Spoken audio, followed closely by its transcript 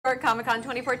York Comic-Con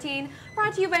 2014,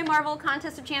 brought to you by Marvel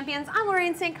Contest of Champions. I'm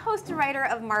Lorraine Sink, host and writer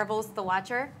of Marvel's The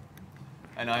Watcher.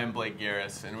 And I am Blake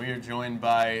Garris, and we are joined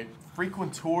by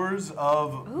frequentors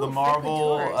of the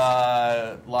Marvel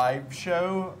live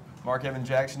show. Mark Evan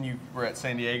Jackson, you were at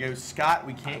San Diego. Scott,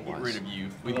 we can't get rid of you.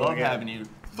 We love having you.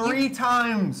 Three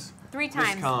times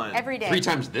every day. 3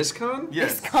 times this con?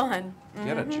 Yes. This con.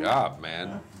 Get a job,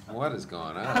 man. What is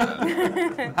going on?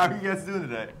 How are you guys doing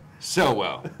today? So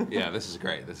well. Yeah, this is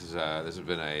great. This has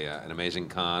been an amazing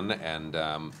con, and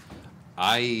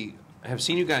I have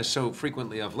seen you guys so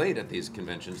frequently of late at these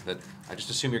conventions that I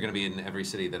just assume you're going to be in every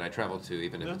city that I travel to,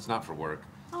 even if it's not for work,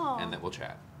 and that we'll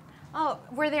chat. Oh,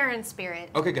 we're there in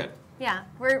spirit. Okay, good. Yeah,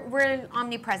 we're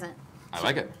omnipresent. I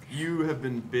like it. You have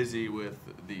been busy with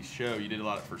the show. You did a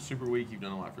lot for Super Week. You've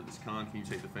done a lot for this con. Can you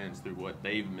take the fans through what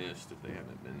they've missed if they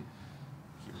haven't been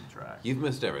keeping track? You've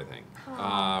missed everything.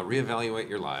 Reevaluate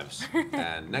your lives.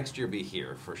 And next year be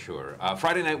here for sure.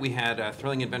 Friday night we had a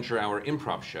Thrilling Adventure Hour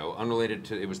improv show, unrelated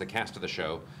to, it was the cast of the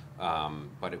show,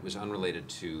 but it was unrelated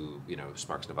to, you know,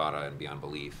 Sparks Nevada and Beyond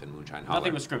Belief and Moonshine Holler.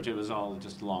 Nothing was scripted, it was all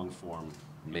just long form.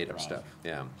 Made up stuff,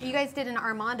 yeah. You guys did an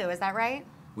Armando, is that right?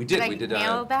 We did. We did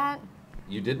nail that?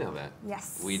 You did know that.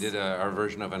 Yes. We did our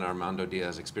version of an Armando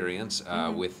Diaz experience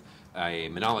with a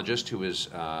monologist who is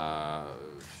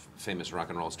famous rock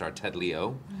and roll star Ted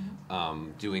Leo,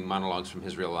 doing monologues from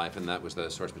his real life, and that was the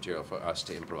source material for us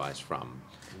to improvise from.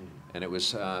 And it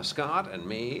was Scott and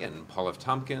me and Paul F.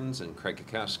 Tompkins and Craig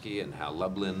Kukowski and Hal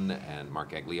Lublin and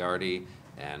Mark Agliardi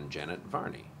and Janet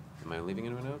Varney. Am I leaving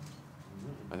anyone out?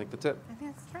 I think that's it. I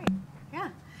think that's right. Yeah.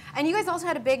 And you guys also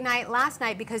had a big night last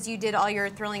night because you did all your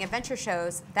Thrilling Adventure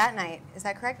shows that night. Is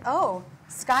that correct? Oh,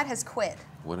 Scott has quit.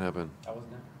 What happened? I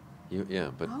wasn't there.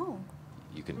 Yeah, but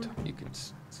you can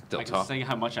still I talk. can say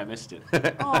how much I missed it.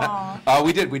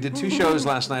 Aww. We did 2 shows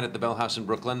last night at the Bell House in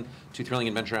Brooklyn. 2 Thrilling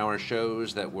Adventure Hour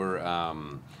shows that were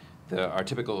our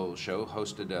typical show,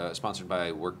 hosted, sponsored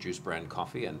by Work Juice brand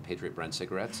coffee and Patriot brand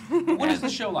cigarettes. What is the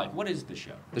show like? What is the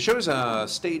show? The show is a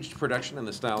staged production in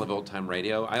the style of old-time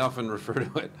radio. I often refer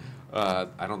to it,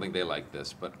 I don't think they like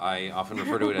this, but I often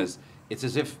refer to it as, it's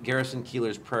as if Garrison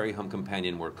Keillor's Prairie Home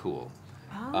Companion were cool.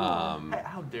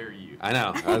 How dare you? I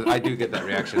know. I do get that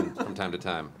reaction from time to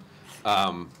time.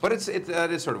 But that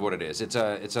is sort of what it is. It's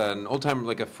an old time,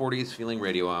 like a 40s feeling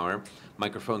radio hour.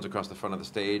 Microphones across the front of the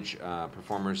stage,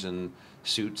 performers in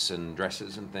suits and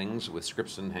dresses and things with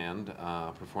scripts in hand,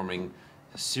 performing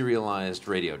serialized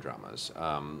radio dramas.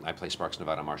 I play Sparks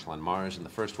Nevada, Marshall and Mars in the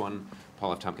first one.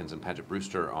 Paul F. Tompkins and Paget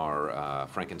Brewster are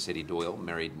Frank and Sadie Doyle,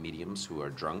 married mediums who are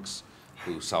drunks,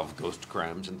 who solve ghost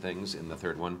crimes and things in the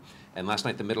third one. And last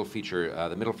night, the middle feature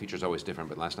is always different,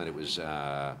 but last night it was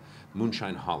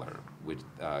Moonshine Holler with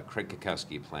Craig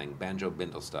Kukowski playing banjo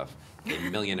bindle stuff, a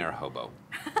millionaire hobo.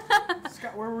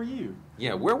 Scott, where were you?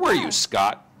 Yeah, where were you,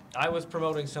 Scott? I was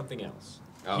promoting something else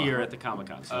here at the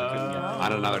Comic-Con, so I couldn't get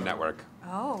On another network.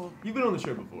 Oh. You've been on the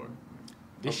show before.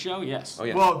 This show, yes. Oh,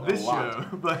 yeah. Well, this A lot.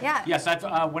 show, but Yeah. Yes,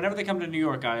 whenever they come to New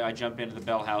York, I jump into the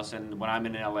Bell House, and when I'm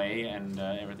in LA and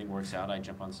everything works out, I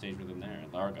jump on stage with them there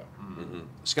at Largo.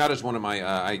 Scott is one of my,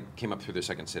 I came up through the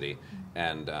second city,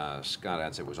 and Scott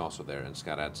Adsit was also there, and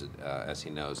Scott Adsit, as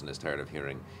he knows and is tired of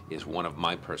hearing, is one of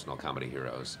my personal comedy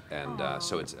heroes, and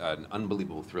so it's an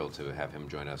unbelievable thrill to have him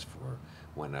join us for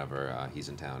whenever he's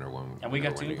in town or when. And we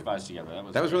got to improvise together.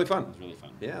 That was really fun. That was really fun.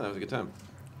 Yeah, that was a good time.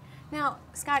 Now,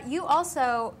 Scott, you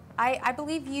also, I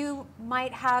believe you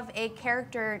might have a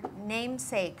character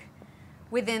namesake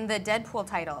within the Deadpool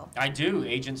title. I do,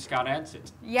 Agent Scott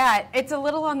Adsit. Yeah, it's a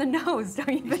little on the nose,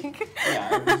 don't you think?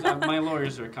 Yeah, my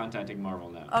lawyers are contacting Marvel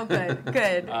now. Oh, good,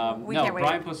 good. We no, can't wait.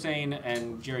 Brian Posehn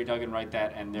and Jerry Duggan write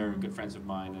that, and they're good friends of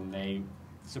mine, and they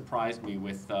surprised me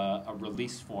with a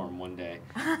release form one day.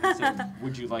 I said,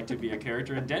 would you like to be a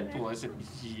character in Deadpool? I said,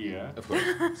 yeah. Of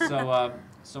course.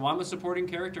 So I'm a supporting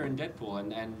character in Deadpool,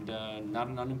 and not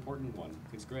an unimportant one.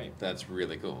 It's great. That's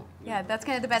really cool. Yeah, that's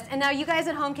kind of the best. And now you guys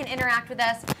at home can interact with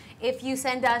us if you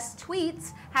send us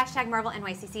tweets, hashtag Marvel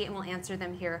NYCC, and we'll answer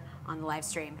them here on the live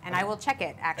stream. And I will check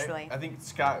it, actually. I think,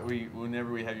 Scott,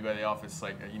 whenever we have you by the office,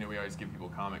 like, you know, we always give people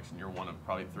comics, and you're one of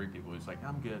probably 3 people who's like,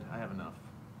 I'm good, I have enough.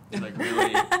 Like,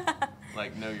 really,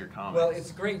 like, know your comics. Well,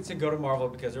 it's great to go to Marvel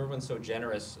because everyone's so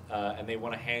generous, and they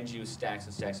want to hand you stacks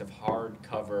and stacks of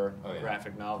hardcover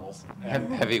graphic novels.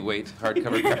 Heavyweight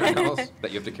hardcover graphic novels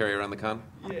that you have to carry around the con?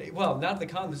 Yeah, well, not the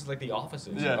con. This is like the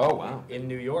offices. Yeah. Oh, wow. In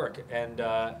New York, and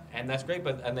that's great.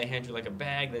 And they hand you like a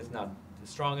bag that's not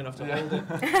strong enough to hold it.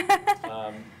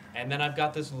 And then I've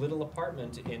got this little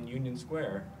apartment in Union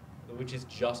Square, which is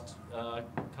just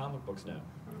comic books now.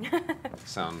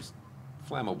 Sounds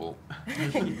flammable.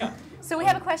 Yeah. So we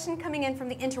have a question coming in from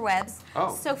the interwebs.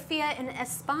 Oh. Sophia in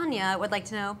España would like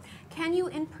to know, can you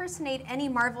impersonate any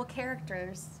Marvel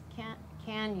characters?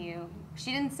 Can you?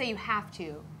 She didn't say you have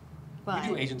to, but...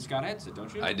 You do Agent Scott Adsit,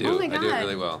 don't you? I do. Oh my I do it God.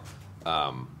 really well.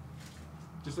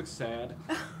 Just looks sad.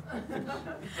 That's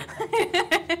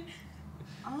it.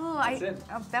 Oh,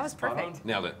 that was Spot perfect.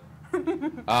 Nailed it.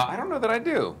 I don't know that I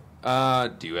do.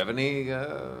 Do you have any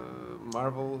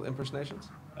Marvel impersonations?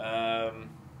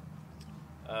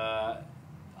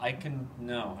 I can.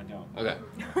 No, I don't. Okay.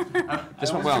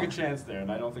 This one I well. took a chance there,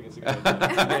 and I don't think it's a good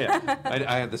idea. Yeah,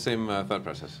 I had the same thought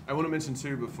process. I want to mention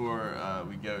too before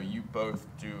we go, you both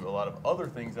do a lot of other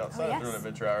things outside of Throne yes.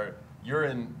 Adventure Hour. You're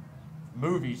in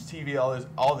movies, TV,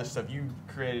 all this stuff. You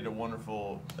created a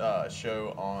wonderful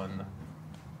show on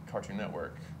Cartoon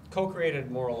Network.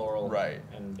 Co-created Moral Oral. Right.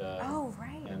 And Oh,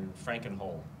 right. and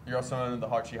Frankenhole. You're also in the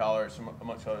Harchie Holler,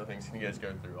 amongst other things. Can you guys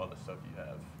go through all the stuff you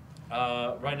have?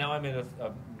 Right now, I'm in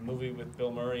a movie with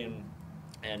Bill Murray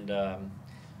and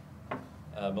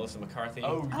Melissa McCarthy.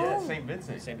 Oh yeah, Oh. St.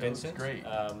 Vincent. St. That was Vincent. great.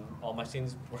 All my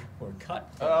scenes were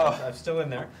cut. Oh. I'm still in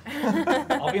there.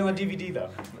 I'll be on the DVD though.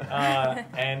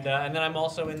 And then I'm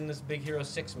also in this Big Hero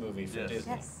 6 movie for Yes.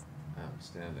 Disney. Yes.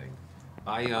 Outstanding.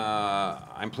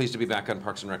 I'm pleased to be back on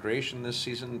Parks and Recreation this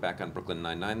season, back on Brooklyn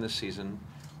Nine-Nine this season,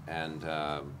 and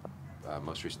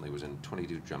most recently was in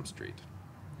 22 Jump Street.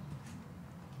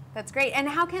 That's great. And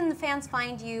how can the fans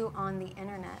find you on the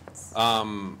internet?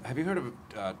 Have you heard of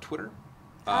Twitter?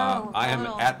 Oh, I am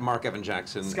little. at Marc Evan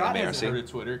Jackson. Scott MARC. hasn't heard of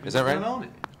Twitter. 'cause Is that he's right? not on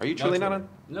it. Are you No truly not Twitter. on?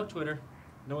 No Twitter,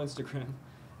 no Instagram,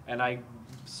 and I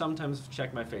sometimes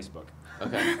check my Facebook.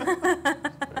 Okay.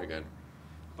 Very good.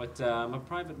 But I'm a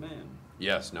private man.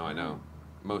 Yes, no, I know.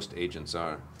 Most agents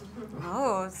are.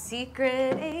 Oh,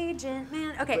 secret agent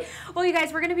man. Okay, well, you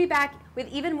guys, we're going to be back with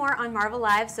even more on Marvel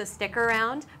Live, so stick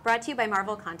around. Brought to you by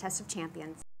Marvel Contest of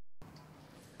Champions.